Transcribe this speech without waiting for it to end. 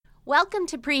Welcome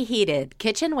to Preheated,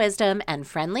 kitchen wisdom and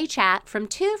friendly chat from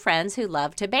two friends who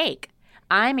love to bake.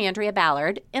 I'm Andrea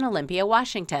Ballard in Olympia,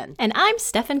 Washington. And I'm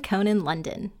Stefan Cohn in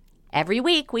London. Every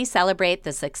week, we celebrate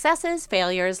the successes,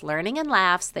 failures, learning, and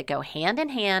laughs that go hand in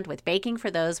hand with baking for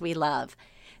those we love.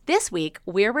 This week,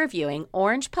 we're reviewing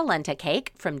Orange Polenta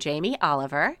Cake from Jamie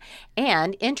Oliver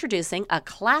and introducing a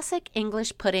classic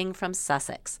English pudding from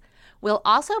Sussex. We'll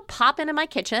also pop into my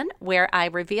kitchen where I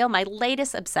reveal my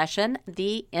latest obsession,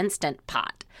 the Instant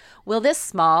Pot. Will this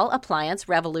small appliance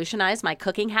revolutionize my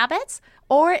cooking habits?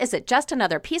 Or is it just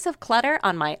another piece of clutter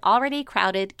on my already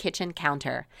crowded kitchen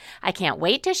counter? I can't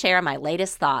wait to share my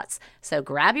latest thoughts. So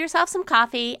grab yourself some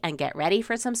coffee and get ready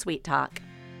for some sweet talk.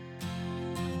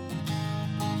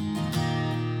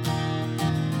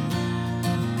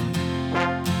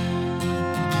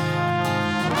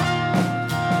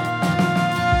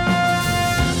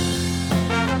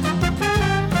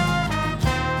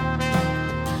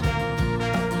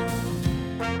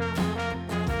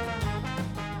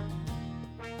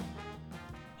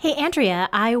 Hey, Andrea,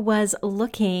 I was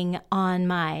looking on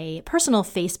my personal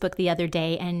Facebook the other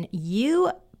day, and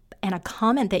a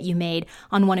comment that you made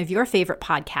on one of your favorite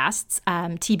podcasts,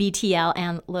 TBTL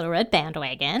and Little Red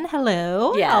Bandwagon.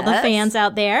 Hello, yes. All the fans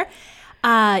out there.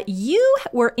 You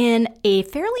were in a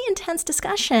fairly intense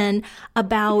discussion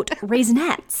about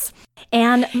Raisinets.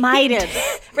 And my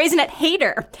Raisinette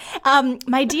hater.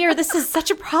 My dear, this is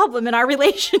such a problem in our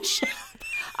relationship.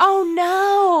 Oh,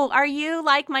 no. Are you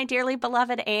like my dearly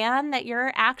beloved Anne, that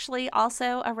you're actually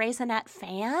also a Raisinette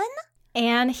fan?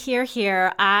 Anne,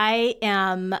 here. I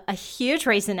am a huge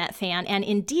Raisinette fan, and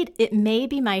indeed, it may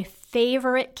be my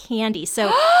favorite candy. So,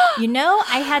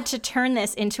 I had to turn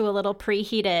this into a little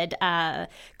preheated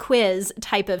quiz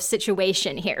type of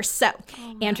situation here. So,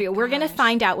 Andrea, we're going to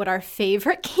find out what our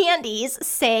favorite candies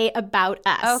say about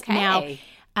us. Okay.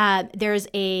 Now, there's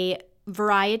a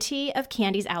variety of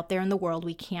candies out there in the world.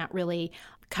 We can't really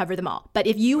cover them all. But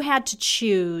if you had to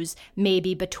choose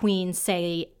maybe between,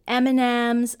 say,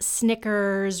 M&M's,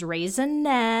 Snickers,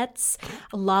 Raisinets,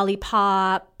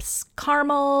 lollipops,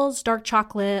 caramels, dark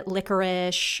chocolate,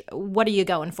 licorice, what are you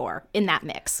going for in that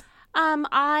mix?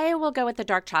 I will go with the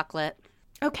dark chocolate.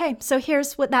 Okay, so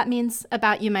here's what that means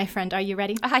about you, my friend. Are you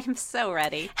ready? I am so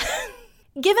ready.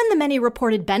 Given the many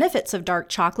reported benefits of dark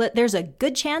chocolate, there's a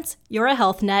good chance you're a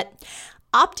health nut.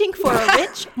 Opting for a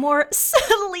rich, more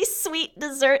subtly sweet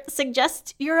dessert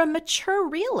suggests you're a mature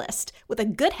realist with a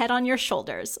good head on your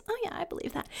shoulders. Oh yeah, I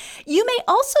believe that. You may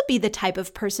also be the type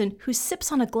of person who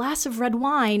sips on a glass of red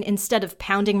wine instead of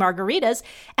pounding margaritas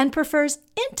and prefers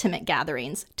intimate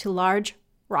gatherings to large,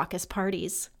 raucous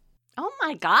parties. Oh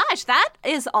my gosh, that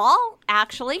is all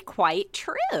actually quite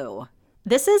true.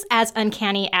 This is as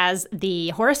uncanny as the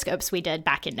horoscopes we did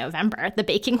back in November, the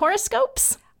baking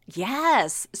horoscopes.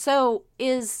 Yes. So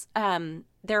is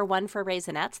there one for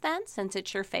Raisinets then, since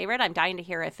it's your favorite? I'm dying to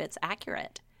hear if it's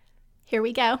accurate. Here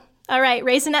we go. All right,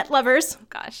 Raisinette lovers. Oh,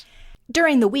 gosh.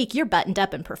 During the week, you're buttoned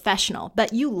up and professional,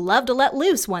 but you love to let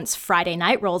loose once Friday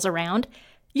night rolls around.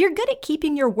 You're good at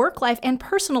keeping your work life and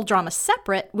personal drama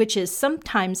separate, which is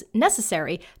sometimes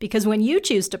necessary because when you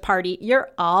choose to party, you're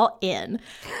all in.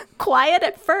 Quiet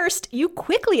at first, you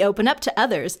quickly open up to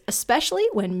others, especially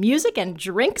when music and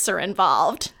drinks are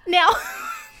involved. Now,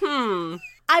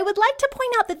 I would like to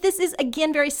point out that this is,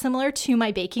 again, very similar to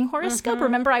my baking horoscope.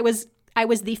 Remember, I was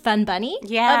the fun bunny of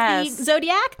the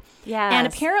zodiac. Yes. And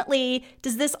apparently,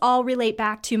 does this all relate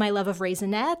back to my love of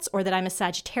Raisinets or that I'm a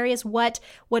Sagittarius? What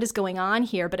is going on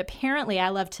here? But apparently, I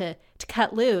love to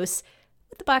cut loose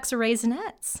with a box of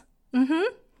Raisinets.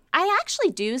 I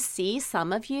actually do see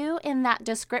some of you in that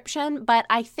description, but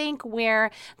I think where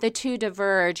the two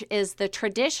diverge is the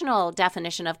traditional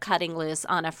definition of cutting loose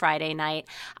on a Friday night,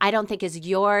 I don't think is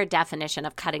your definition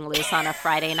of cutting loose on a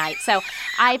Friday night. So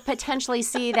I potentially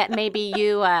see that maybe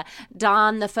you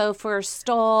don the faux fur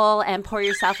stole and pour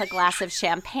yourself a glass of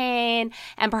champagne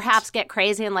and perhaps get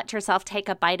crazy and let yourself take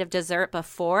a bite of dessert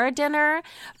before dinner.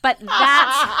 But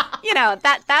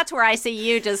that's, that's where I see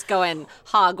you just going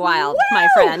hog wild, my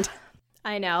friend.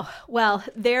 I know. Well,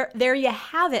 there you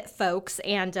have it, folks.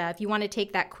 And if you want to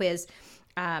take that quiz,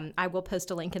 I will post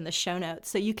a link in the show notes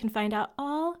so you can find out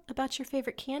all about your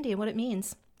favorite candy and what it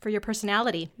means for your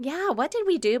personality. Yeah, what did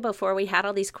we do before we had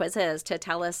all these quizzes to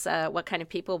tell us what kind of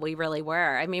people we really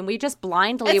were? I mean, we just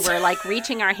blindly were like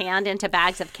reaching our hand into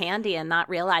bags of candy and not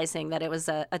realizing that it was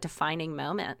a defining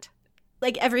moment.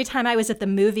 Like every time I was at the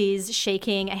movies,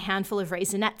 shaking a handful of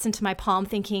Raisinets into my palm,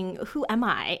 thinking, who am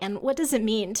I? And what does it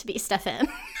mean to be Stefan?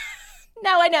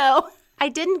 Now I know. I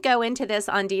didn't go into this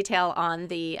on detail on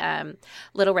the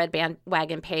Little Red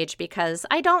Bandwagon page because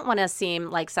I don't want to seem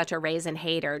like such a raisin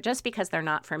hater just because they're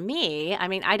not for me. I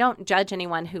mean, I don't judge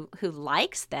anyone who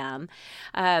likes them.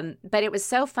 But it was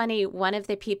so funny. One of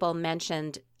the people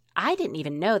mentioned, I didn't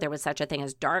even know there was such a thing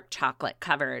as dark chocolate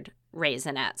covered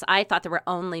Raisinets. I thought there were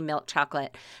only milk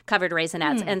chocolate covered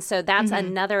Raisinets. And so that's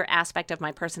another aspect of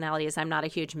my personality is I'm not a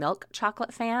huge milk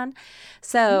chocolate fan.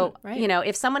 So, you know,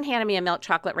 if someone handed me a milk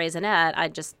chocolate Raisinette,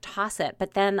 I'd just toss it.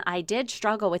 But then I did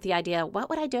struggle with the idea, what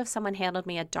would I do if someone handed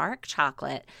me a dark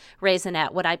chocolate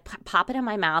Raisinette? Would I pop it in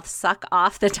my mouth, suck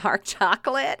off the dark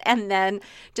chocolate, and then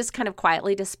just kind of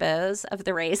quietly dispose of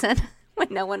the raisin? When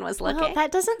no one was looking. Well,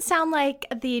 that doesn't sound like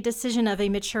the decision of a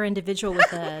mature individual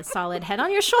with a solid head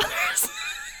on your shoulders.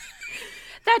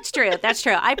 That's true. That's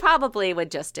true. I probably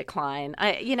would just decline.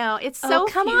 It's so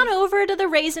come on over to the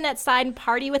Raisinette side and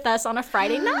party with us on a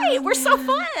Friday night. We're so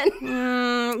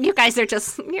fun. You guys are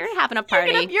you're having a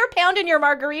party. You're pounding your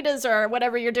margaritas or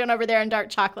whatever you're doing over there in dark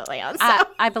chocolate land. So.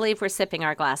 I believe we're sipping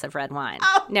our glass of red wine.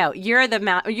 Oh. No, you're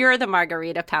the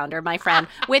margarita pounder, my friend,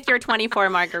 with your 24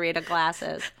 margarita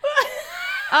glasses.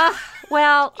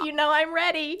 Well, I'm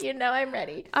ready. I'm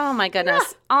ready. Oh, my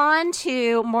goodness. On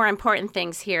to more important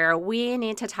things here. We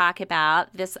need to talk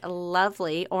about this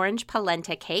lovely orange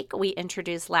polenta cake we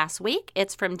introduced last week.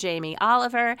 It's from Jamie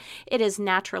Oliver. It is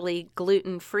naturally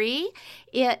gluten-free.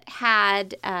 It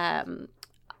had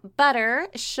butter,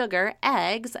 sugar,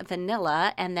 eggs,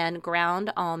 vanilla, and then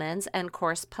ground almonds and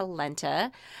coarse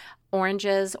polenta.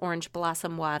 Oranges, orange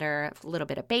blossom water, a little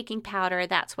bit of baking powder.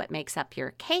 That's what makes up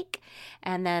your cake.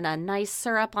 And then a nice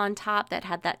syrup on top that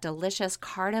had that delicious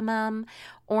cardamom,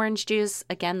 orange juice,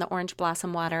 again, the orange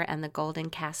blossom water and the golden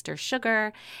castor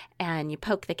sugar. And you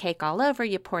poke the cake all over.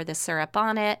 You pour the syrup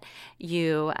on it.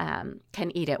 You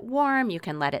can eat it warm. You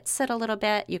can let it sit a little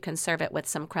bit. You can serve it with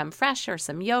some creme fraiche or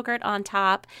some yogurt on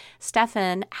top.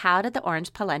 Stefan, how did the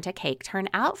orange polenta cake turn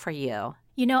out for you?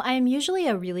 I am usually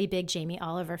a really big Jamie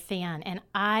Oliver fan, and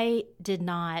I did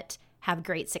not have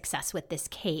great success with this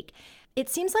cake. It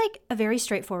seems like a very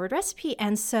straightforward recipe,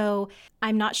 and so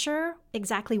I'm not sure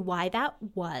exactly why that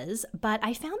was, but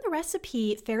I found the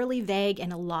recipe fairly vague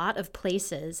in a lot of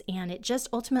places, and it just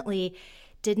ultimately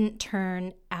didn't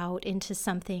turn out into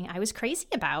something I was crazy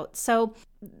about. So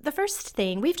the first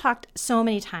thing, we've talked so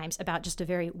many times about just a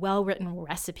very well-written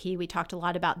recipe. We talked a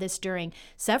lot about this during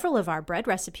several of our bread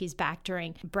recipes back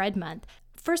during Bread Month.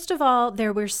 First of all,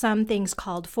 there were some things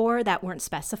called for that weren't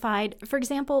specified. For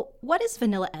example, what is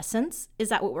vanilla essence? Is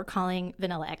that what we're calling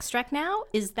vanilla extract now?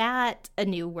 Is that a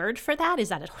new word for that? Is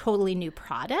that a totally new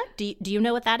product? Do you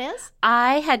know what that is?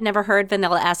 I had never heard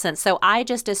vanilla essence, so I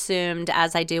just assumed,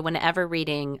 as I do whenever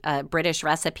reading British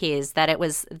recipes, that it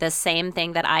was the same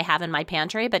thing that I have in my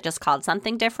pantry, but just called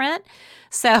something different.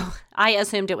 So I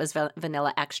assumed it was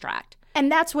vanilla extract.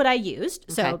 And that's what I used.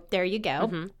 So Okay. There you go.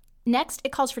 Mm-hmm. Next,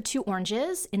 it calls for 2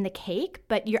 oranges in the cake,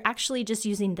 but you're actually just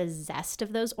using the zest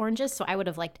of those oranges, so I would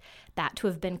have liked that to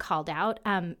have been called out.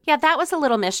 Yeah, that was a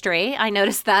little mystery. I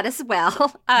noticed that as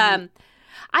well.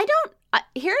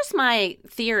 Here's my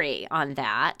theory on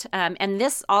that. And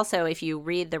this also, if you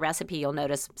read the recipe, you'll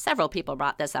notice several people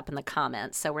brought this up in the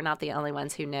comments, so we're not the only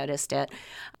ones who noticed it.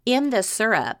 In the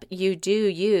syrup, you do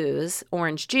use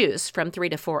orange juice from 3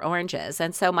 to 4 oranges.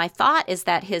 And so my thought is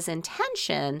that his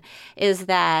intention is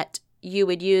that you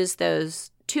would use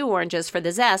those 2 oranges for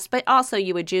the zest, but also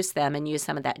you would juice them and use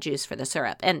some of that juice for the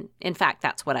syrup. And in fact,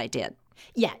 that's what I did.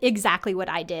 Yeah, exactly what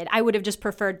I did. I would have just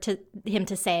preferred him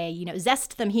to say,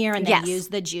 zest them here and then use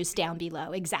the juice down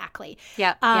below. Exactly.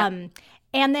 Yeah.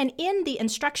 And then in the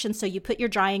instructions, so you put your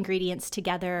dry ingredients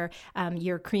together,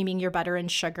 you're creaming your butter and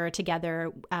sugar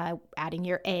together, adding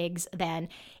your eggs then.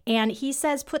 And he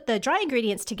says put the dry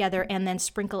ingredients together and then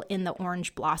sprinkle in the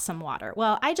orange blossom water.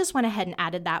 Well, I just went ahead and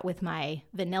added that with my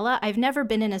vanilla. I've never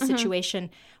been in a situation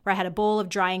where I had a bowl of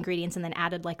dry ingredients and then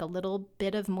added like a little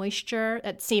bit of moisture.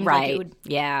 It seemed like it would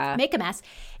make a mess.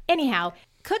 Anyhow,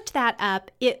 cooked that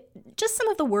up. Just some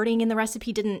of the wording in the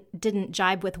recipe didn't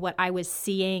jibe with what I was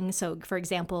seeing. So, for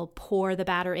example, pour the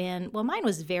batter in. Well, mine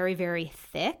was very, very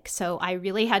thick, so I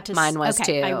really had to. Mine was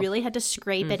too. I really had to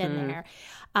scrape it in there.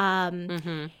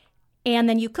 And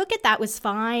then you cook it. That was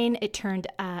fine. It turned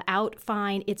out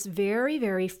fine. It's very,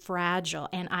 very fragile.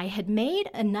 And I had made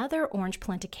another orange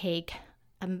polenta cake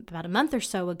about a month or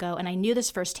so ago, and I knew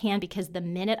this firsthand because the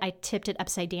minute I tipped it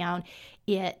upside down,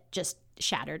 it just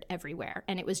shattered everywhere,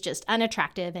 and it was just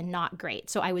unattractive and not great.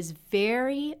 So I was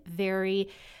very, very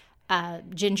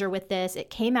ginger with this. It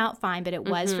came out fine, but it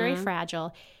was very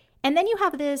fragile. And then you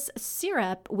have this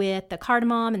syrup with the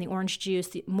cardamom and the orange juice,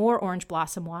 the more orange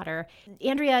blossom water.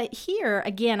 Andrea, here,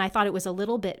 again, I thought it was a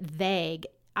little bit vague.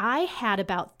 I had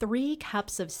about 3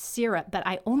 cups of syrup, but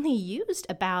I only used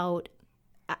about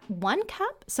 1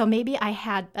 cup. So maybe I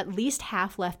had at least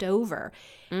half left over.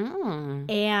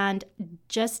 And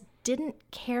just didn't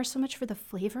care so much for the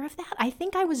flavor of that. I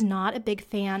think I was not a big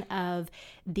fan of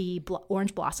the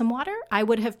orange blossom water. I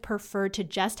would have preferred to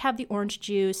just have the orange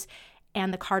juice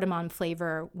and the cardamom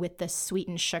flavor with the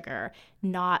sweetened sugar,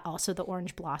 not also the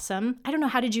orange blossom. I don't know.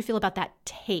 How did you feel about that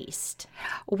taste?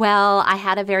 Well, I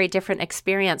had a very different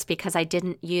experience because I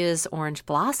didn't use orange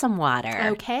blossom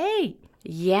water. Okay.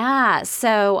 Yeah.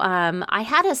 So I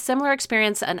had a similar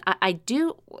experience, and I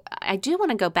do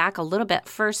want to go back a little bit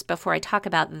first before I talk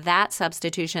about that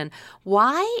substitution.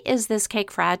 Why is this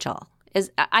cake fragile?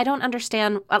 I don't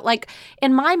understand. Like,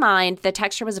 in my mind, the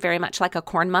texture was very much like a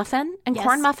corn muffin, and Yes.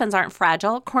 corn muffins aren't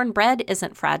fragile. Cornbread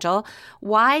isn't fragile.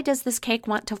 Why does this cake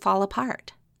want to fall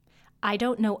apart? I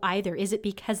don't know either. Is it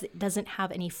because it doesn't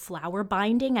have any flour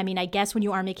binding? I mean, I guess when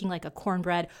you are making like a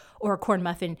cornbread or a corn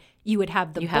muffin, you would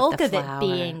have the bulk of it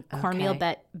being cornmeal,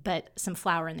 but some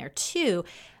flour in there too.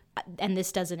 And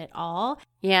this doesn't at all.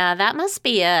 Yeah, that must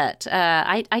be it.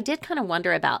 I did kind of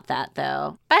wonder about that,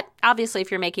 though. But obviously,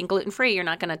 if you're making gluten-free, you're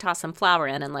not going to toss some flour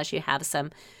in unless you have some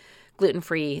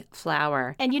gluten-free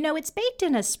flour. And it's baked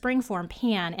in a springform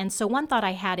pan. And so one thought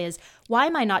I had is, why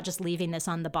am I not just leaving this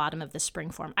on the bottom of the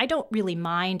springform? I don't really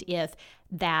mind if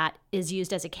that is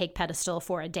used as a cake pedestal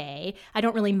for a day. I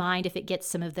don't really mind if it gets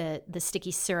some of the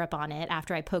sticky syrup on it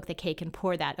after I poke the cake and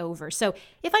pour that over. So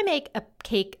if I make a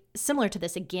cake similar to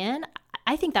this again,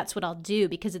 I think that's what I'll do,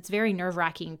 because it's very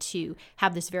nerve-wracking to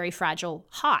have this very fragile,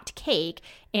 hot cake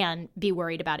and be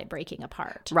worried about it breaking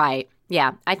apart. Right.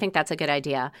 Yeah, I think that's a good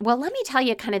idea. Well, let me tell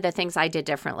you kind of the things I did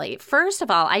differently. First of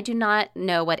all, I do not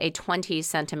know what a 20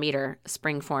 centimeter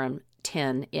springform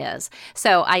tin is.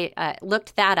 So I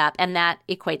looked that up, and that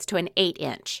equates to an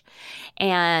 8-inch.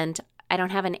 And I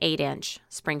don't have an 8-inch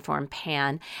springform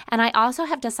pan. And I also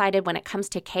have decided when it comes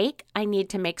to cake, I need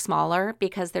to make smaller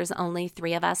because there's only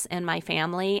 3 of us in my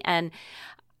family, and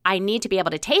I need to be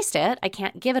able to taste it. I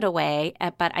can't give it away,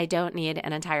 but I don't need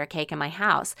an entire cake in my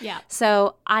house. Yeah.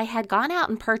 So I had gone out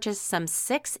and purchased some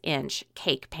 6-inch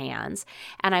cake pans,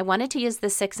 and I wanted to use the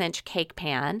 6-inch cake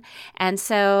pan. And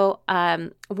so,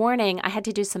 warning, I had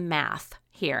to do some math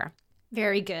here.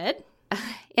 Very good.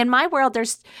 In my world,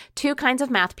 there's 2 kinds of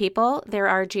math people. There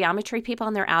are geometry people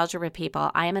and there are algebra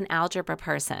people. I am an algebra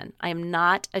person. I am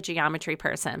not a geometry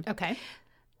person. Okay.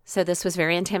 So this was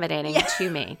very intimidating to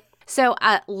me. So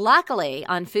luckily,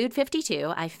 on Food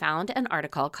 52, I found an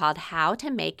article called How to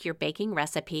Make Your Baking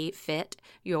Recipe Fit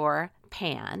Your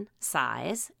Pan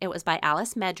Size. It was by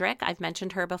Alice Medrick. I've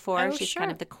mentioned her before. Oh, She's sure. kind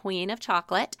of the queen of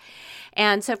chocolate.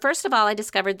 And so first of all, I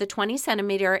discovered the 20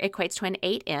 centimeter equates to an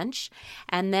 8-inch.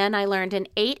 And then I learned an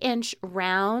 8-inch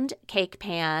round cake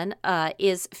pan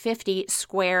is 50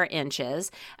 square inches.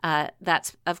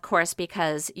 That's, of course,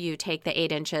 because you take the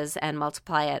 8 inches and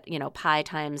multiply it, pi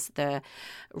times the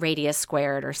radius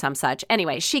squared or some such.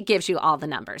 Anyway, she gives you all the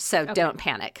numbers. So don't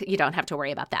panic. You don't have to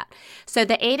worry about that. So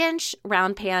the 8-inch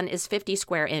round pan is 50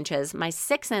 square inches. My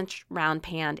 6-inch round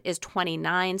pan is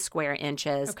 29 square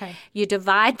inches. Okay. You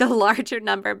divide the larger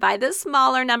number by the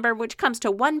smaller number, which comes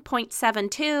to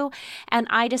 1.72. And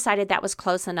I decided that was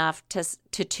close enough to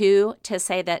 2 to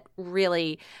say that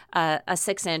really a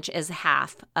 6-inch is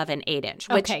half of an 8-inch.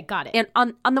 Which Okay, got it.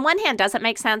 on the one hand doesn't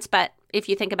make sense, but if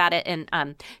you think about it in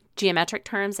geometric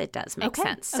terms, it does make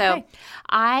sense. So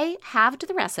I halved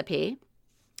the recipe.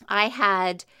 I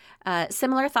had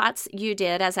similar thoughts you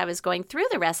did as I was going through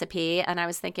the recipe, and I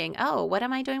was thinking, oh, what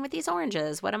am I doing with these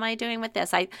oranges? What am I doing with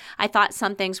this? I thought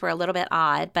some things were a little bit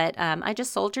odd, but I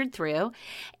just soldiered through.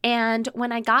 And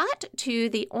when I got to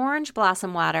the orange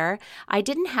blossom water, I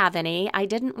didn't have any. I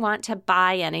didn't want to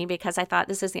buy any because I thought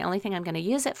this is the only thing I'm going to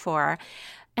use it for.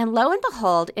 And lo and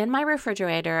behold, in my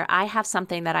refrigerator, I have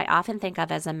something that I often think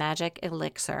of as a magic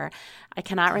elixir. I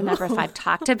cannot remember if I've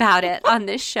talked about it on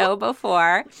this show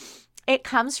before. It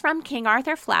comes from King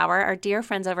Arthur Flour, our dear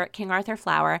friends over at King Arthur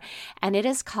Flour, and it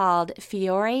is called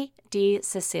Fiori di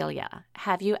Sicilia.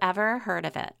 Have you ever heard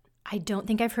of it? I don't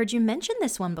think I've heard you mention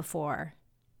this one before.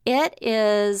 It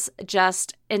is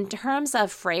just in terms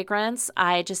of fragrance,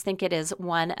 I just think it is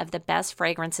one of the best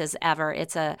fragrances ever.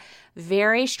 It's a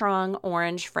very strong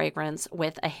orange fragrance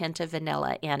with a hint of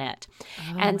vanilla in it.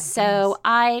 And so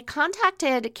I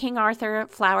contacted King Arthur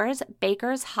Flowers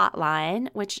Baker's Hotline,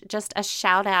 which just a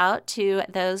shout out to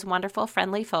those wonderful,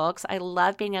 friendly folks. I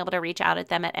love being able to reach out at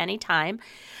them at any time.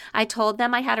 I told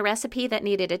them I had a recipe that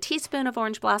needed a teaspoon of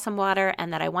orange blossom water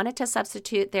and that I wanted to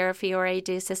substitute their Fiore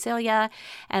di Sicilia,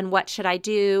 and what should I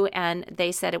do? And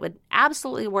they said it would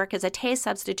absolutely work as a taste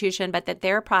substitution, but that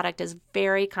their product is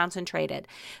very concentrated.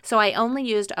 So I only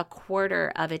used a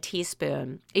quarter of a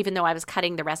teaspoon, even though I was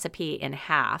cutting the recipe in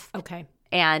half. Okay.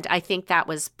 And I think that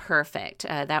was perfect.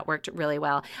 That worked really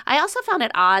well. I also found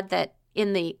it odd that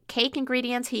in the cake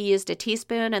ingredients, he used a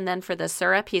teaspoon, and then for the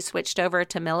syrup, he switched over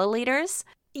to milliliters.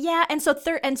 Yeah, and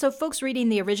so folks reading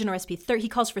the original recipe, he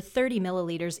calls for 30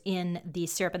 milliliters in the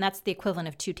syrup, and that's the equivalent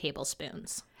of 2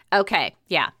 tablespoons. Okay,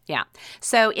 yeah.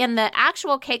 So in the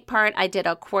actual cake part, I did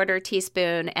a quarter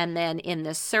teaspoon, and then in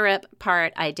the syrup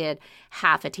part, I did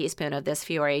half a teaspoon of this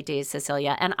Fiore di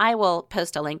Sicilia, and I will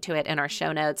post a link to it in our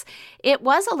show notes. It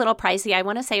was a little pricey. I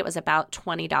want to say it was about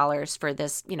 $20 for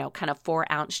this, kind of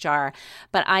 4-ounce jar,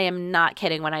 but I am not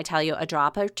kidding when I tell you a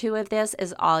drop or two of this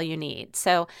is all you need.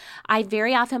 So I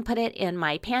very often put it in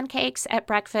my pancakes at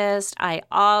breakfast. I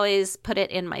always put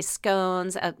it in my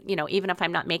scones. Even if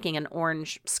I'm not making an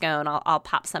orange scone, I'll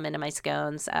pop some into my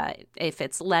scones if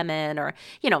it's lemon or,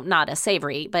 not a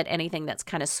savory, but anything that's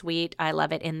kind of sweet. I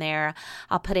love it in there.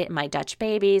 I'll put it in my Dutch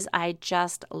babies. I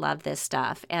just love this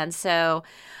stuff. And so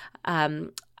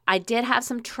I did have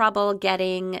some trouble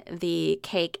getting the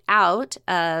cake out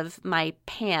of my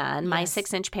pan. Yes. My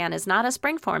 6-inch pan is not a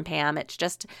springform pan. It's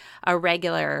just a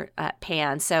regular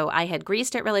pan. So I had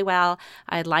greased it really well.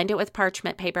 I had lined it with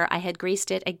parchment paper. I had greased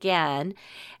it again.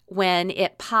 When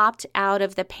it popped out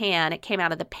of the pan, it came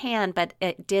out of the pan, but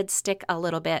it did stick a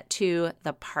little bit to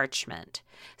the parchment.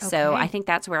 Okay. So I think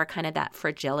that's where kind of that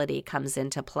fragility comes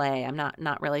into play. I'm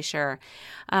not really sure.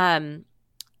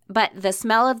 But the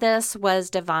smell of this was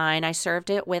divine. I served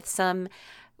it with some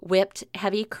whipped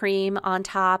heavy cream on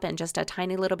top and just a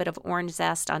tiny little bit of orange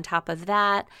zest on top of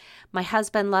that. My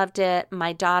husband loved it.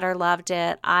 My daughter loved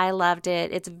it. I loved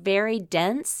it. It's very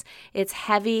dense. It's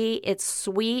heavy. It's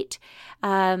sweet.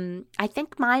 I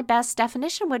think my best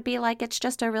definition would be like it's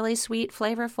just a really sweet,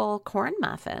 flavorful corn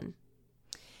muffin.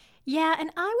 Yeah, and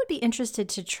I would be interested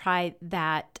to try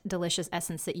that delicious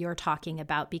essence that you're talking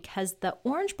about, because the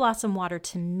orange blossom water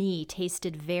to me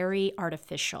tasted very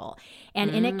artificial.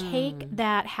 And in a cake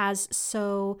that has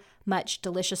so much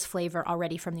delicious flavor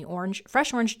already from the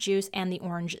fresh orange juice and the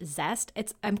orange zest,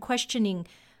 I'm questioning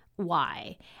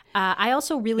why. I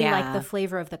also really like the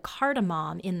flavor of the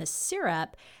cardamom in the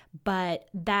syrup, but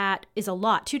that is a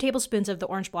lot. 2 tablespoons of the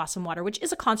orange blossom water, which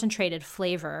is a concentrated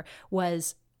flavor,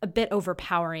 was a bit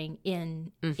overpowering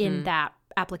in that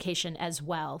application as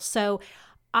well. So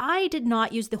I did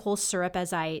not use the whole syrup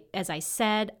as I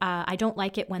said. I don't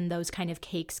like it when those kind of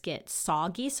cakes get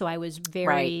soggy, so I was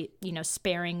very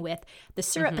sparing with the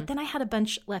syrup. But then I had a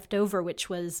bunch left over, which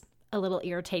was a little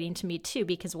irritating to me too,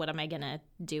 because what am I gonna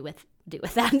do with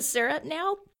that syrup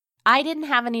now? I didn't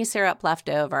have any syrup left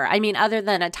over. I mean, other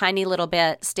than a tiny little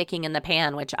bit sticking in the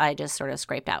pan, which I just sort of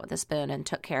scraped out with a spoon and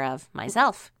took care of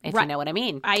myself, if you know what I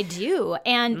mean. I do.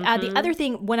 And the other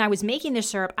thing, when I was making the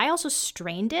syrup, I also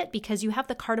strained it because you have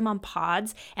the cardamom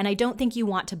pods, and I don't think you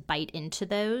want to bite into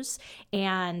those.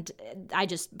 And I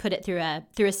just put it through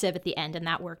a sieve at the end, and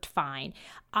that worked fine.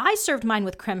 I served mine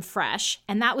with creme fraiche,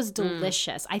 and that was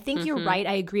delicious. I think you're right.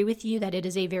 I agree with you that it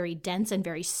is a very dense and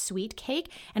very sweet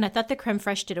cake, and I thought the creme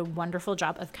fraiche did a wonderful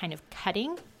job of kind of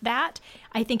cutting that.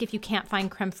 I think if you can't find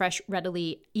creme fraiche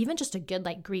readily, even just a good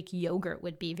like Greek yogurt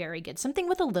would be very good. Something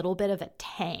with a little bit of a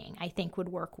tang, I think, would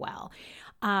work well.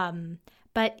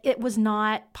 But it was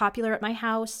not popular at my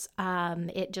house.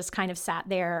 It just kind of sat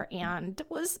there and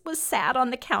was sat on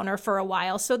the counter for a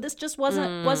while. So this just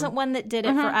wasn't one that did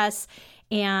it for us.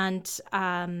 And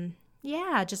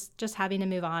just having to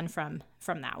move on from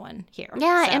that one here.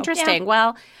 Yeah, so, interesting. Yeah.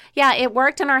 Well, yeah, it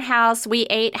worked in our house. We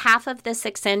ate half of the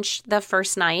 6-inch the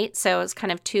first night. So it was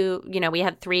kind of 2, we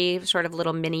had 3 sort of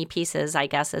little mini pieces, I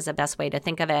guess is the best way to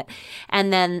think of it.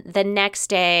 And then the next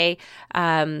day,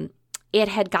 it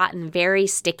had gotten very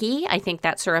sticky. I think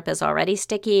that syrup is already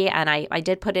sticky, and I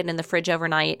did put it in the fridge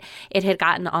overnight. It had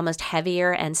gotten almost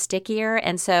heavier and stickier,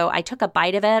 and so I took a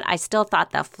bite of it. I still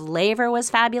thought the flavor was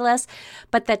fabulous,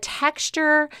 but the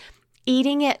texture,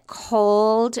 eating it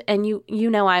cold, and you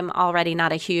know I'm already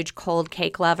not a huge cold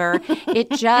cake lover,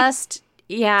 it just...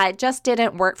 Yeah, it just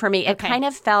didn't work for me. It Okay. kind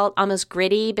of felt almost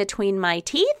gritty between my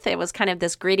teeth. It was kind of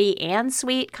this gritty and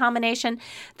sweet combination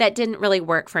that didn't really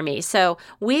work for me. So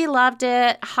we loved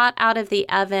it hot out of the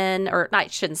oven, or I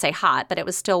shouldn't say hot, but it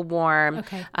was still warm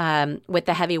Okay. with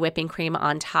the heavy whipping cream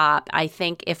on top. I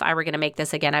think if I were going to make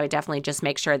this again, I would definitely just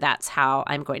make sure that's how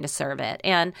I'm going to serve it.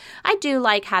 And I do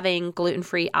like having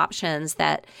gluten-free options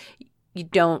that you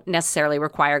don't necessarily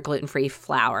require gluten-free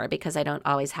flour because I don't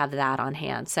always have that on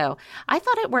hand. So I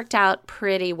thought it worked out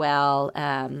pretty well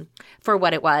for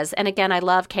what it was. And again, I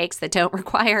love cakes that don't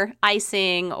require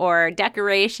icing or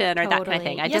decoration or that kind of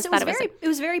thing. I just thought it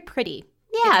was very pretty.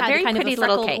 Yeah, it had very kind pretty of a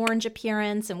little freckled cake. orange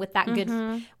appearance, and with that good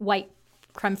white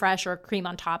creme fraiche or cream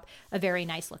on top, a very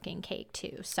nice looking cake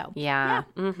too. So Yeah.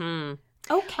 Mm-hmm.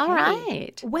 Okay. All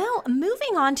right. Well,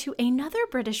 moving on to another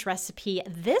British recipe,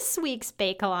 this week's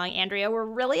bake-along, Andrea, we're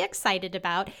really excited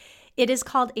about. It is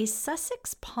called a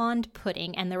Sussex Pond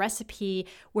Pudding, and the recipe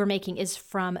we're making is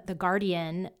from The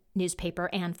Guardian newspaper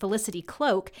and Felicity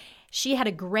Cloak. She had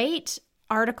a great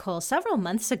article several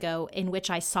months ago in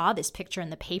which I saw this picture in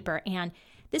the paper, and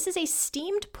this is a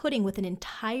steamed pudding with an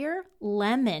entire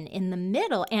lemon in the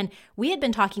middle. And we had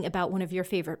been talking about one of your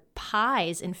favorite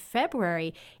pies in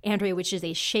February, Andrea, which is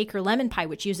a shaker lemon pie,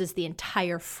 which uses the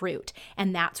entire fruit.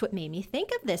 And that's what made me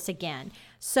think of this again.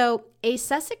 So a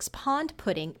Sussex Pond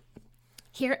Pudding.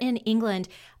 Here in England,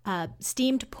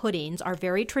 steamed puddings are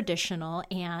very traditional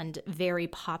and very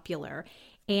popular.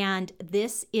 And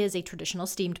this is a traditional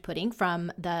steamed pudding from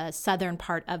the southern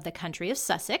part of the country of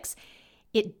Sussex.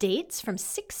 It dates from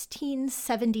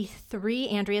 1673,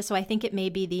 Andrea, so I think it may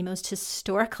be the most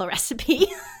historical recipe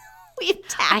we've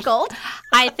tackled.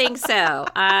 I think so.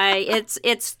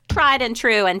 It's tried and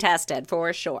true and tested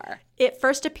for sure. It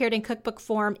first appeared in cookbook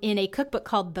form in a cookbook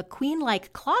called The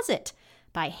Queen-like Closet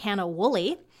by Hannah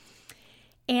Woolley.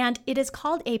 And it is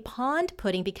called a pond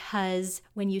pudding because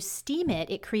when you steam it,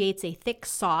 it creates a thick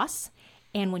sauce.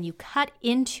 And when you cut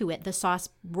into it, the sauce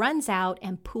runs out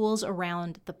and pools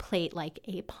around the plate like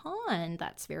a pond.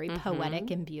 That's very poetic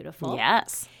and beautiful.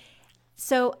 Yes.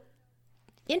 So,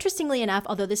 interestingly enough,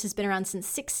 although this has been around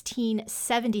since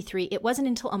 1673, it wasn't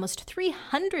until almost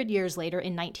 300 years later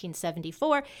in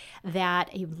 1974 that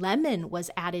a lemon was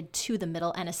added to the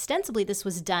middle. And ostensibly, this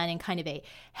was done in kind of a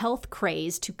health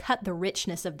craze to cut the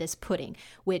richness of this pudding,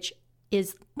 which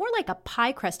is more like a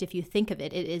pie crust if you think of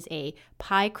it. It is a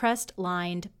pie crust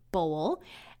lined bowl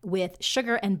with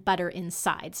sugar and butter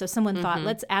inside. So someone thought,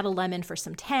 let's add a lemon for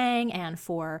some tang and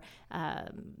for,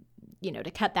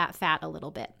 to cut that fat a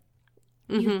little bit.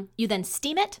 You then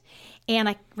steam it. And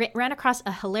I ran across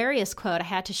a hilarious quote I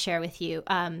had to share with you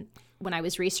when I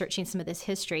was researching some of this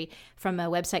history from a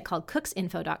website called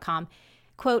cooksinfo.com.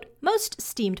 Quote, most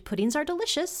steamed puddings are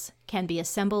delicious, can be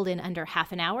assembled in under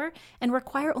half an hour, and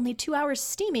require only 2 hours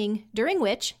steaming, during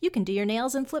which you can do your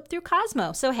nails and flip through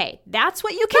Cosmo. So, hey, that's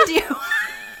what you can do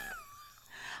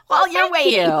while you're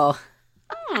waiting.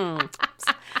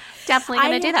 Definitely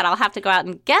going to do that. I'll have to go out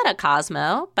and get a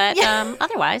Cosmo, but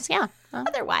otherwise, yeah.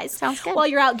 Otherwise, sounds good. While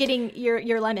you're out getting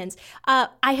your lemons.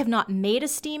 I have not made a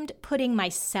steamed pudding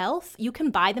myself. You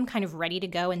can buy them kind of ready to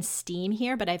go and steam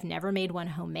here, but I've never made one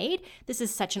homemade. This is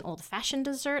such an old-fashioned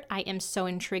dessert. I am so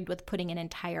intrigued with putting an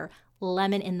entire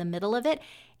lemon in the middle of it.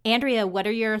 Andrea, what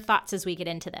are your thoughts as we get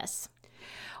into this?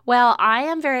 Well, I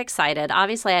am very excited.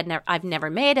 Obviously, I've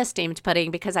never made a steamed pudding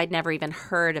because I'd never even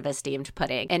heard of a steamed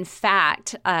pudding. In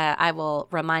fact, I will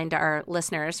remind our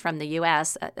listeners from the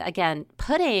U.S., again,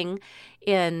 pudding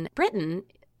in Britain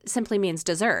simply means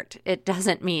dessert. It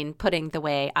doesn't mean pudding the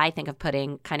way I think of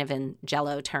pudding, kind of in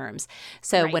Jell-O terms.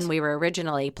 So when we were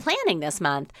originally planning this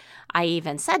month, I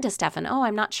even said to Stefan,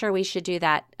 I'm not sure we should do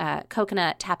that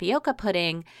coconut tapioca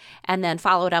pudding and then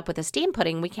follow it up with a steamed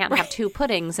pudding. We can't have two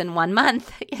puddings in 1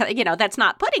 month. That's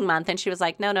not pudding month. And she was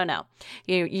like, no.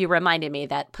 You reminded me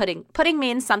that pudding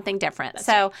means something different.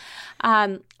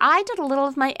 I did a little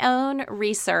of my own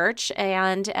research,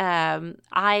 and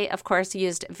I, of course,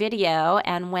 used video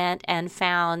and went and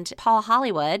found Paul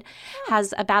Hollywood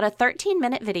has about a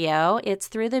 13-minute video. It's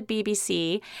through the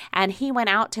BBC, and he went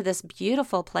out to this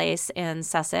beautiful place in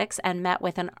Sussex and met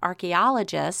with an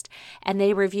archaeologist, and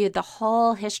they reviewed the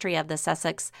whole history of the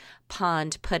Sussex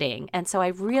Pond Pudding. And so I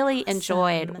really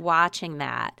enjoyed watching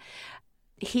that.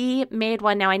 He made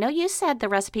one. Now, I know you said the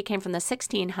recipe came from the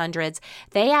 1600s.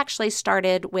 They actually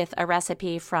started with a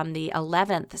recipe from the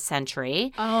 11th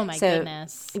century. Oh, my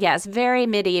goodness. Yes, very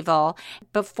medieval.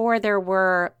 Before there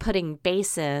were pudding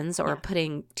basins or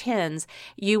pudding tins,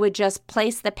 you would just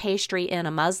place the pastry in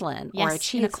a muslin or a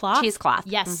cheesecloth.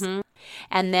 Yes.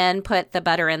 and then put the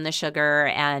butter and the sugar,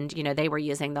 and, they were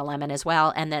using the lemon as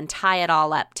well, and then tie it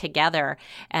all up together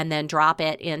and then drop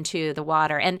it into the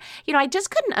water. And, I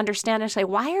just couldn't understand and say,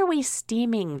 why are we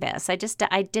steaming this?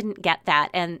 I didn't get that.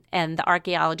 And the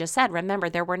archaeologist said, remember,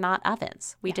 there were not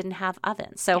ovens. We didn't have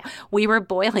ovens. So we were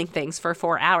boiling things for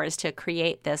 4 hours to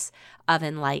create this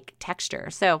oven-like texture.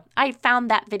 So I found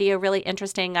that video really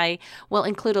interesting. I will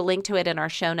include a link to it in our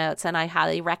show notes, and I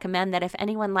highly recommend that if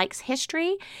anyone likes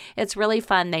history, it's really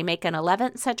fun. They make an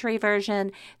 11th century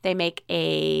version. They make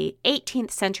a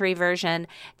 18th century version.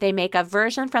 They make a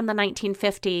version from the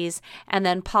 1950s, and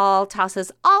then Paul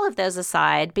tosses all of those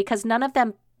aside because none of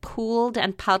them pooled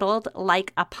and puddled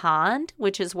like a pond,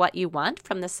 which is what you want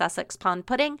from the Sussex pond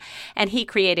pudding, and he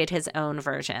created his own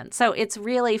version. So it's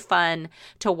really fun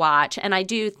to watch, and I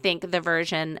do think the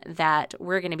version that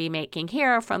we're going to be making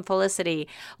here from Felicity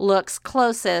looks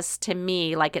closest to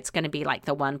me like it's going to be like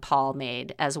the one Paul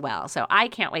made as well. So I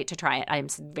can't wait to try it. I'm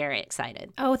very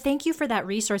excited. Oh, thank you for that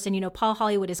resource. And Paul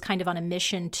Hollywood is kind of on a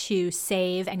mission to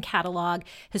save and catalog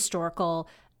historical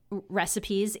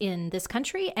recipes in this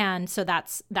country, and so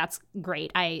that's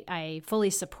great. I fully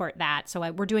support that.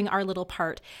 So we're doing our little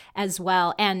part as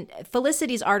well. And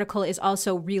Felicity's article is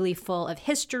also really full of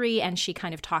history, and she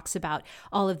kind of talks about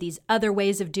all of these other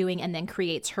ways of doing and then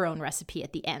creates her own recipe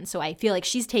at the end. So I feel like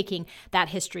she's taking that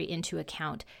history into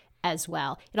account as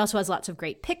well. It also has lots of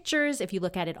great pictures if you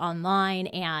look at it online,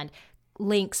 and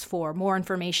links for more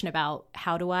information about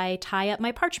how do I tie up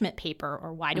my parchment paper,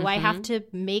 or why do I have to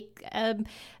make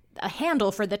a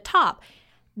handle for the top.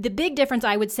 The big difference,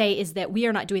 I would say, is that we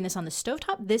are not doing this on the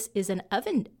stovetop. This is an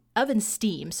oven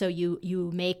steam. So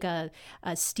you make a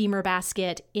steamer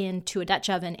basket into a Dutch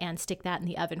oven and stick that in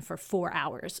the oven for 4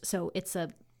 hours. So it's a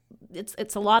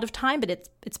lot of time, but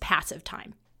it's passive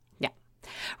time. Yeah.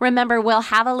 Remember, we'll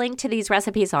have a link to these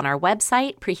recipes on our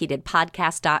website,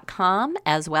 preheatedpodcast.com,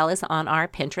 as well as on our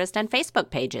Pinterest and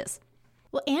Facebook pages.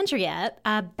 Well, Andrea,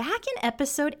 back in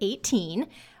episode 18,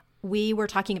 we were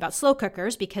talking about slow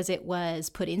cookers because it was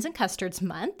Puddings and Custards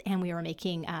month, and we were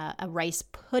making a rice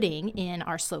pudding in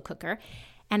our slow cooker.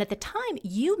 And at the time,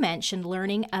 you mentioned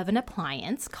learning of an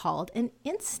appliance called an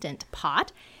Instant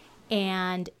Pot.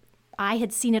 And I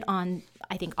had seen it on,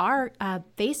 I think, our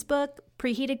Facebook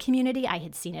Preheated community. I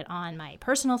had seen it on my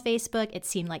personal Facebook. It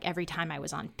seemed like every time I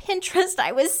was on Pinterest,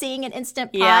 I was seeing an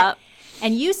Instant Pot. Yep.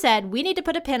 And you said, we need to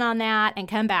put a pin on that and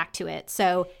come back to it.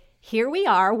 So here we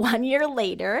are 1 year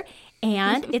later,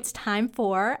 and it's time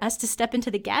for us to step into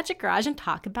the Gadget Garage and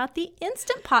talk about the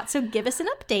Instant Pot. So give us an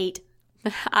update.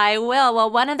 I will.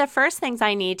 Well, one of the first things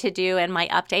I need to do in my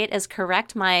update is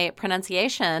correct my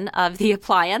pronunciation of the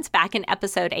appliance back in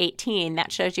episode 18.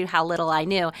 That shows you how little I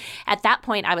knew. At that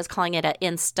point, I was calling it an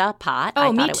Instapot.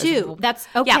 Oh, me too. That's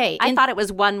okay. Yeah, I thought it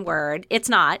was one word. It's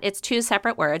not. It's two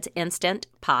separate words, Instant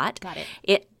Pot. Got it.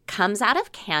 It comes out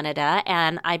of Canada,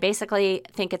 and I basically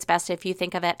think it's best if you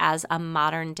think of it as a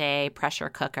modern-day pressure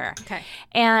cooker. Okay.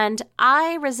 And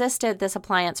I resisted this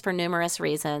appliance for numerous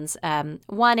reasons.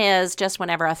 One is just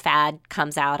whenever a fad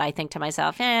comes out, I think to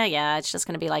myself, yeah, it's just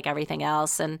going to be like everything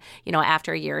else. And,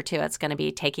 after a year or two, it's going to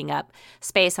be taking up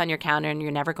space on your counter, and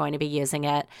you're never going to be using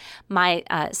it. My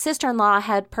sister-in-law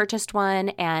had purchased one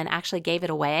and actually gave it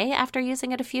away after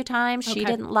using it a few times. She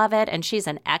didn't love it, and she's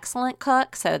an excellent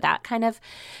cook, so that kind of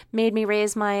made me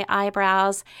raise my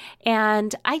eyebrows.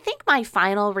 And I think my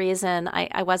final reason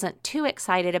I wasn't too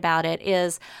excited about it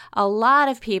is a lot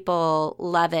of people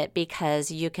love it because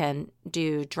you can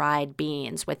do dried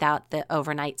beans without the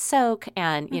overnight soak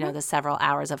and, the several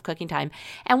hours of cooking time.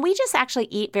 And we just actually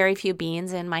eat very few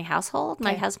beans in my household.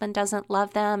 My husband doesn't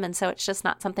love them, and so it's just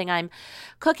not something I'm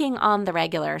cooking on the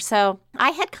regular. So I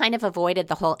had kind of avoided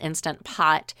the whole Instant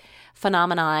Pot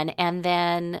phenomenon. And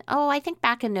then, I think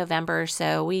back in November or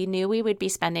so, we knew we would be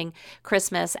spending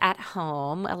Christmas at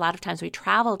home. A lot of times we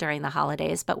travel during the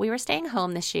holidays, but we were staying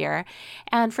home this year.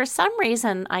 And for some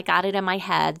reason, I got it in my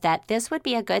head that this would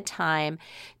be a good time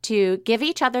to give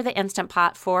each other the Instant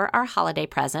Pot for our holiday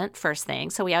present, first thing.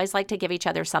 So we always like to give each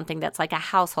other something that's like a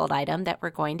household item that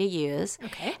we're going to use.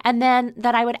 Okay. And then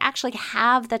that I would actually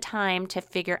have the time to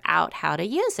figure out how to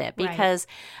use it, because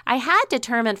I had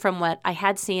determined from what I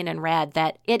had seen and read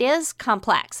that it is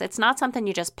complex. It's not something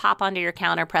you just pop onto your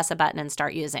counter, press a button, and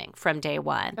start using from day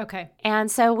one. Okay. And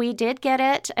so we did get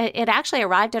it. It actually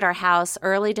arrived at our house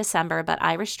early December, but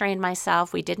I restrained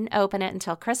myself. We didn't open it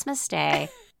until Christmas Day.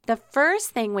 The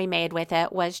first thing we made with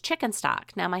it was chicken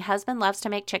stock. Now, my husband loves to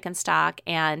make chicken stock,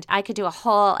 and I could do a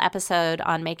whole episode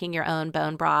on making your own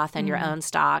bone broth and your own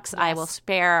stocks. Yes. I will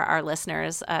spare our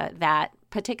listeners that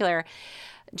particular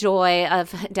joy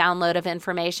of download of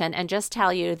information and just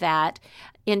tell you that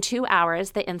in 2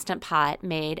 hours, the Instant Pot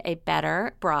made a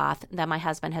better broth than my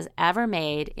husband has ever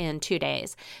made in 2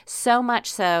 days. So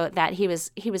much so that he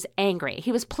was angry.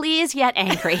 He was pleased yet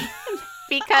angry.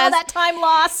 Because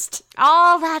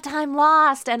all that time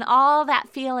lost and all that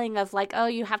feeling of like, oh,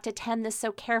 you have to tend this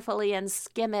so carefully and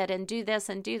skim it and do this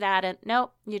and do that. And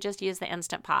nope, you just use the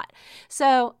Instant Pot.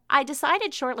 So I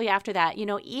decided shortly after that,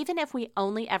 even if we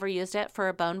only ever used it for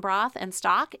a bone broth and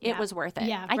stock, it was worth it.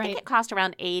 Yeah, I think it cost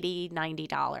around $80,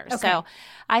 $90. Okay. So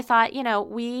I thought,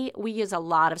 we use a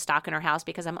lot of stock in our house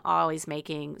because I'm always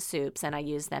making soups and I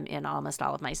use them in almost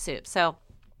all of my soups. So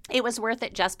it was worth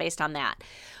it just based on that.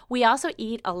 We also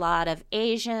eat a lot of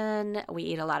Asian, we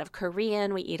eat a lot of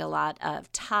Korean, we eat a lot of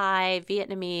Thai,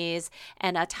 Vietnamese,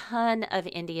 and a ton of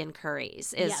Indian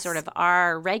curries is sort of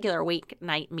our regular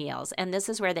weeknight meals. And this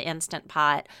is where the Instant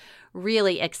Pot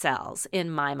really excels in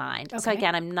my mind. Okay. So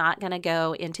again, I'm not going to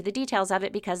go into the details of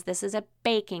it because this is a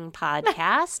baking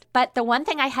podcast. But the one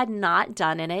thing I had not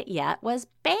done in it yet was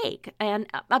bake. And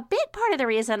a big part of the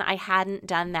reason I hadn't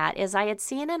done that is I had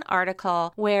seen an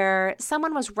article where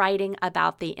someone was writing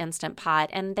about the Instant Pot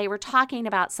and they were talking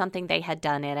about something they had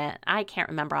done in it. I can't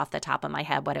remember off the top of my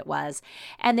head what it was.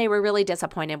 And they were really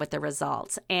disappointed with the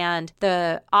results. And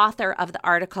the author of the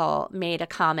article made a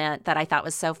comment that I thought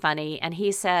was so funny. And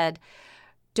he said,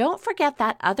 "Don't forget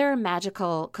that other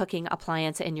magical cooking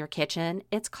appliance in your kitchen.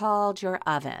 It's called your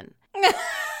oven."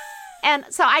 And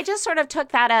so I just sort of took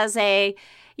that as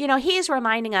he's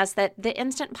reminding us that the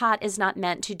Instant Pot is not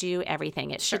meant to do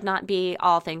everything. It should not be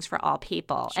all things for all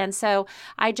people. Sure. And so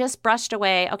I just brushed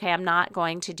away, okay, I'm not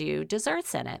going to do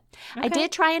desserts in it. Okay. I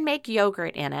did try and make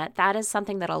yogurt in it. That is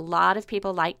something that a lot of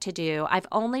people like to do. I've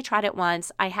only tried it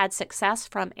once. I had success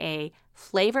from a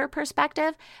flavor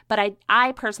perspective, but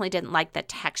I personally didn't like the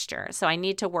texture. So I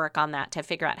need to work on that to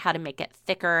figure out how to make it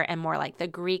thicker and more like the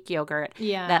Greek yogurt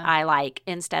that I like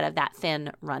instead of that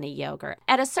thin, runny yogurt.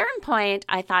 At a certain point,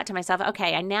 I thought to myself,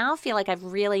 okay, I now feel like I've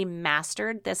really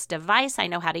mastered this device. I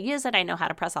know how to use it. I know how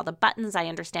to press all the buttons. I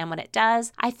understand what it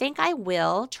does. I think I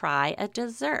will try a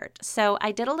dessert. So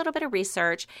I did a little bit of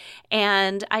research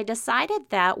and I decided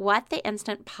that what the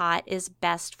Instant Pot is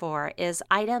best for is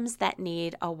items that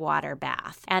need a water bath.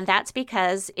 And that's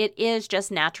because it is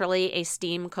just naturally a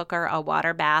steam cooker, a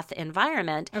water bath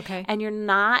environment. Okay. And you're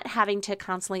not having to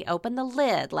constantly open the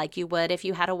lid like you would if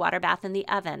you had a water bath in the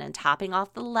oven and topping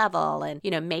off the level and,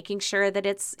 making sure that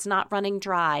it's not running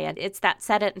dry. And it's that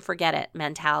set it and forget it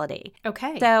mentality.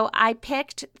 Okay. So I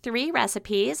picked 3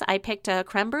 recipes. I picked a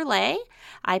creme brulee,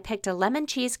 I picked a lemon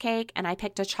cheesecake, and I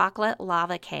picked a chocolate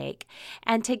lava cake.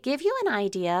 And to give you an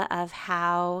idea of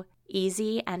how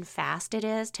easy and fast it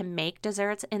is to make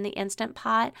desserts in the Instant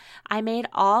Pot, I made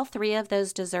all 3 of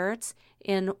those desserts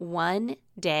in one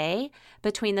day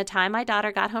between the time my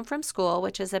daughter got home from school,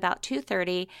 which is about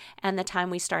 2:30, and the time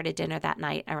we started dinner that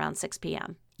night around 6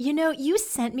 p.m. You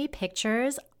sent me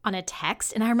pictures on a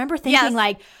text, and I remember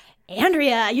thinking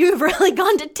Andrea, you've really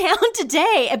gone to town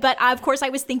today. But of course, I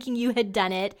was thinking you had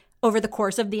done it over the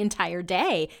course of the entire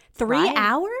day. 3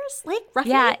 hours? Like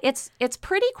roughly? Yeah, it's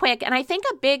pretty quick. And I think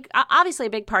obviously a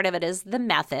big part of it is the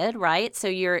method, right? So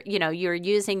you're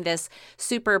using this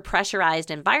super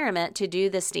pressurized environment to do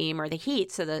the steam or the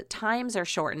heat. So the times are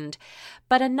shortened.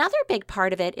 But another big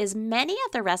part of it is many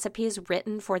of the recipes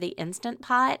written for the Instant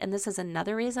Pot, and this is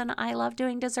another reason I love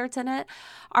doing desserts in it,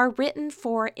 are written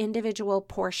for individual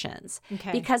portions.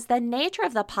 Okay. Because the nature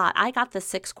of the pot, I got the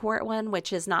 6-quart one,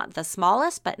 which is not the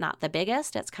smallest, but not the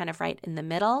biggest. It's kind of right in the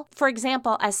middle. For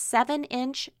example, a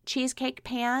 7-inch cheesecake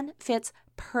pan fits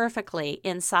perfectly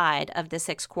inside of the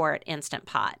 6-quart Instant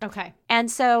Pot. Okay.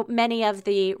 And so many of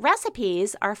the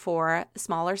recipes are for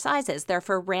smaller sizes. They're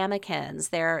for ramekins.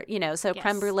 They're,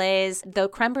 creme brulees. The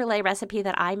creme brulee recipe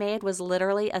that I made was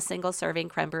literally a single serving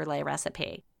creme brulee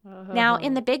recipe. Now,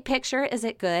 in the big picture, is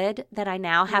it good that I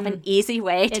now have an easy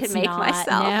way to make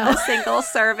myself a single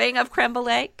serving of creme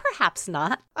brulee? Perhaps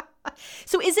not.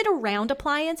 So is it a round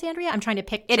appliance, Andrea? I'm trying to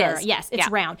picture. It is. Yes, it's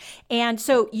round. And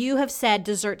so you have said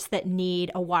desserts that need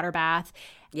a water bath,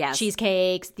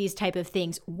 cheesecakes, these type of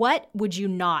things. What would you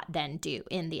not then do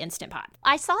in the Instant Pot?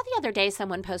 I saw the other day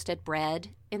someone posted bread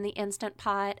in the Instant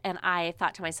Pot, and I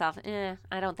thought to myself,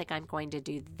 I don't think I'm going to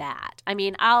do that. I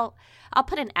mean, I'll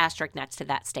put an asterisk next to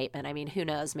that statement. I mean, who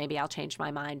knows? Maybe I'll change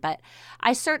my mind. But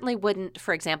I certainly wouldn't,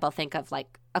 for example, think of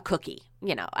like a cookie.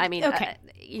 Okay.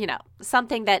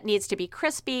 Something that needs to be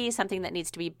crispy, something that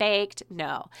needs to be baked,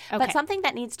 no. Okay. But something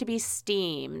that needs to be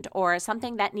steamed or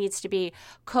something that needs to be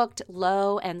cooked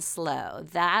low and slow,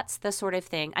 that's the sort of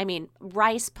thing.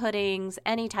 Rice puddings,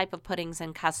 any type of puddings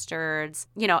and custards.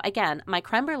 Again, my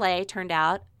creme brulee turned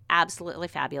out absolutely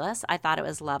fabulous. I thought it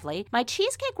was lovely. My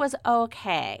cheesecake was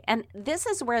okay. And this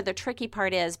is where the tricky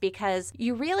part is, because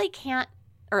you really can't,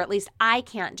 or at least I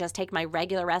can't, just take my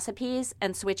regular recipes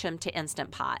and switch them to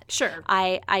Instant Pot. Sure.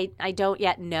 I don't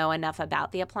yet know enough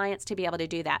about the appliance to be able to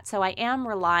do that. So I am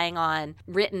relying on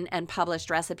written and published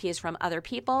recipes from other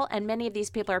people, and many of these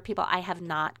people are people I have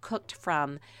not cooked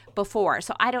from before.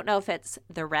 So I don't know if it's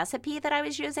the recipe that I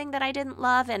was using that I didn't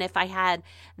love, and if I had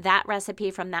that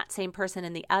recipe from that same person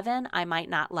in the oven, I might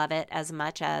not love it as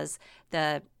much as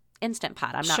the Instant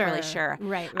Pot. I'm not really sure.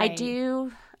 Right.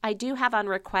 I do have on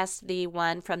request the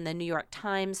one from the New York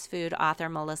Times food author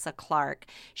Melissa Clark.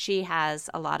 She has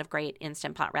a lot of great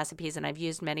Instant Pot recipes, and I've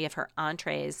used many of her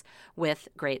entrees with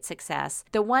great success.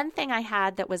 The one thing I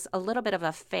had that was a little bit of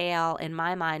a fail in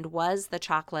my mind was the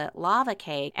chocolate lava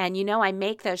cake. And I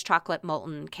make those chocolate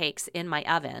molten cakes in my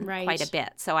oven quite a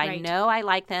bit. So I know I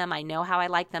like them. I know how I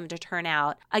like them to turn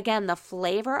out. Again, the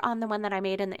flavor on the one that I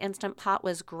made in the Instant Pot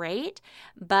was great,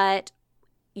 but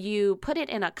you put it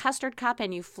in a custard cup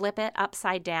and you flip it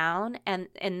upside down, and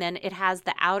then it has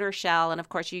the outer shell, and of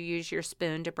course you use your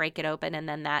spoon to break it open, and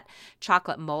then that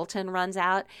chocolate molten runs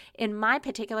out. In my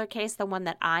particular case, the one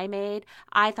that I made,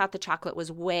 I thought the chocolate was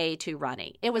way too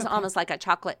runny. It was almost like a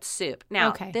chocolate soup.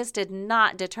 Now, this did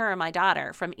not deter my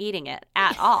daughter from eating it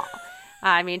at all.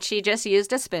 She just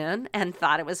used a spoon and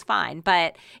thought it was fine.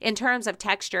 But in terms of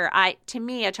texture, to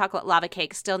me, a chocolate lava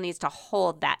cake still needs to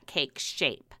hold that cake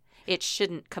shape. It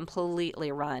shouldn't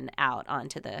completely run out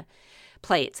onto the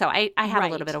plate. So I have a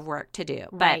little bit of work to do.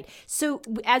 Right. So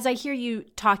as I hear you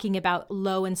talking about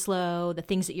low and slow, the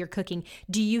things that you're cooking,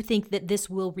 do you think that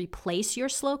this will replace your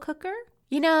slow cooker?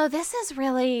 This is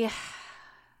really...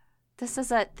 This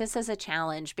is a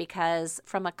challenge, because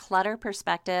from a clutter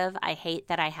perspective, I hate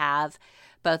that I have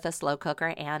both a slow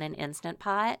cooker and an Instant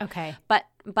Pot. Okay.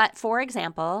 But for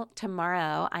example,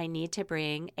 tomorrow I need to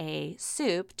bring a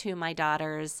soup to my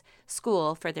daughter's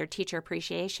school for their teacher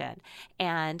appreciation.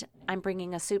 And I'm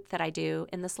bringing a soup that I do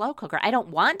in the slow cooker. I don't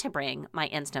want to bring my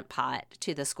Instant Pot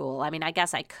to the school. I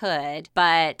guess I could,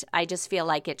 but I just feel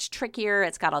like it's trickier.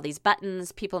 It's got all these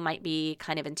buttons. People might be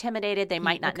kind of intimidated. They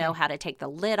might not know how to take the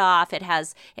lid off. It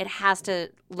has to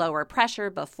lower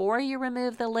pressure before you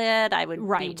remove the lid. I would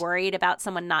be worried about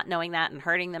someone not knowing that and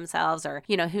hurting themselves, or,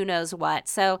 who knows what.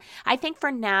 So I think for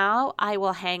now I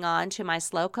will hang on to my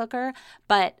slow cooker,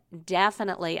 but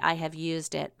definitely I have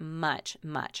used it much,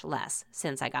 much less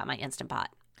since I got my Instant Pot.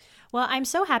 Well, I'm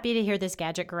so happy to hear this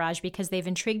Gadget Garage, because they've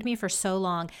intrigued me for so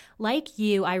long. Like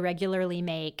you, I regularly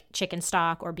make chicken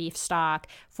stock or beef stock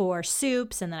for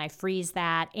soups, and then I freeze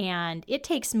that. And it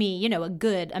takes me, a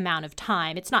good amount of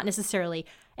time. It's not necessarily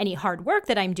any hard work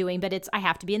that I'm doing, but I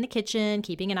have to be in the kitchen,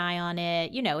 keeping an eye on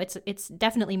it. It's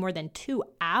definitely more than 2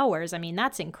 hours.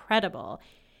 That's incredible.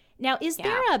 Now, is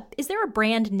there a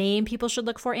brand name people should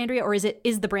look for, Andrea, or is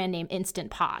the brand name Instant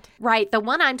Pot? Right. The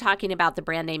one I'm talking about, the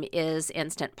brand name is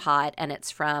Instant Pot, and it's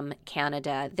from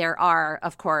Canada. There are,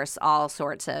 of course, all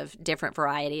sorts of different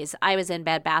varieties. I was in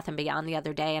Bed Bath & Beyond the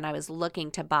other day, and I was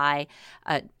looking to buy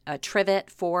a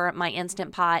trivet for my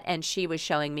Instant Pot, and she was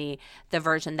showing me the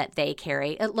version that they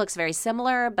carry. It looks very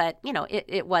similar, but,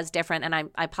 it was different, and I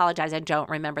apologize, I don't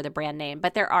remember the brand name,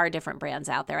 but there are different brands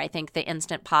out there. I think the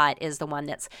Instant Pot is the one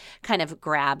that's kind of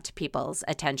grabbed people's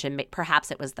attention. Perhaps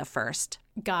it was the first.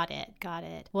 Got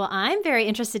it. Well, I'm very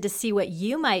interested to see what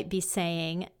you might be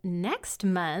saying next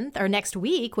month or next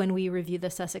week when we review the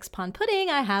Sussex Pond Pudding.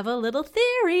 I have a little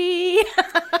theory.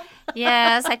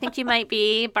 Yes, I think you might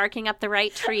be barking up the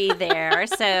right tree there.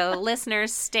 So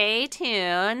listeners, stay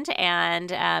tuned,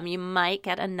 and you might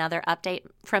get another update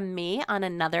from me on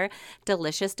another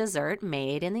delicious dessert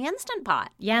made in the Instant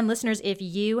Pot. Yeah, and listeners, if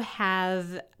you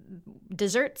have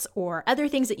desserts or other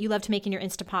things that you love to make in your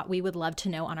Instant Pot, we would love to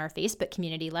know on our Facebook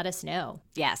community. Let us know.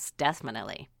 Yes,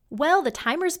 definitely. Well, the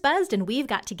timer's buzzed, and we've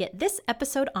got to get this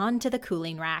episode onto the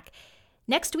cooling rack.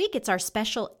 Next week, it's our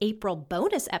special April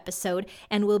bonus episode,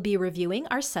 and we'll be reviewing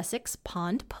our Sussex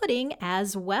Pond Pudding,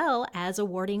 as well as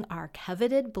awarding our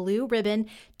coveted blue ribbon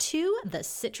to the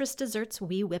citrus desserts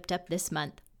we whipped up this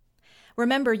month.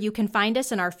 Remember, you can find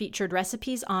us in our featured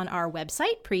recipes on our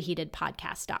website,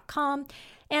 preheatedpodcast.com,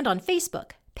 and on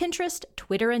Facebook, Pinterest,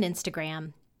 Twitter, and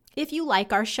Instagram. If you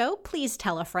like our show, please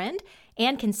tell a friend,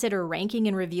 and consider ranking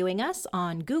and reviewing us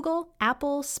on Google,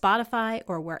 Apple, Spotify,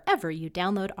 or wherever you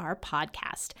download our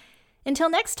podcast.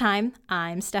 Until next time,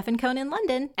 I'm Stephen Cohn in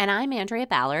London. And I'm Andrea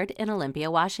Ballard in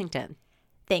Olympia, Washington.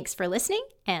 Thanks for listening,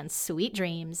 and sweet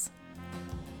dreams.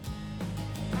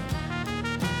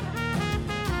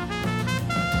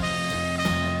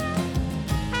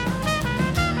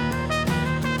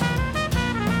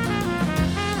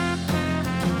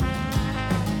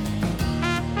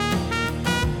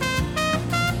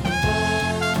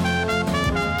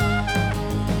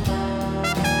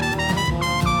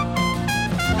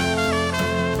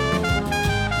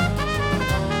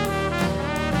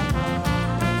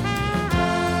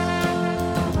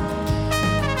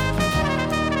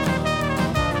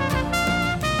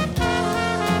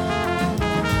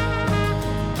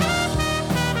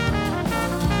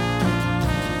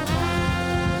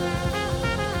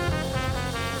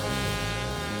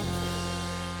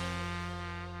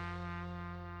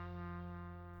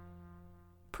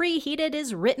 Preheated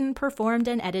is written, performed,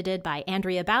 and edited by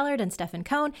Andrea Ballard and Stephen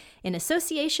Cohn in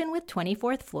association with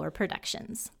 24th Floor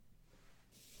Productions.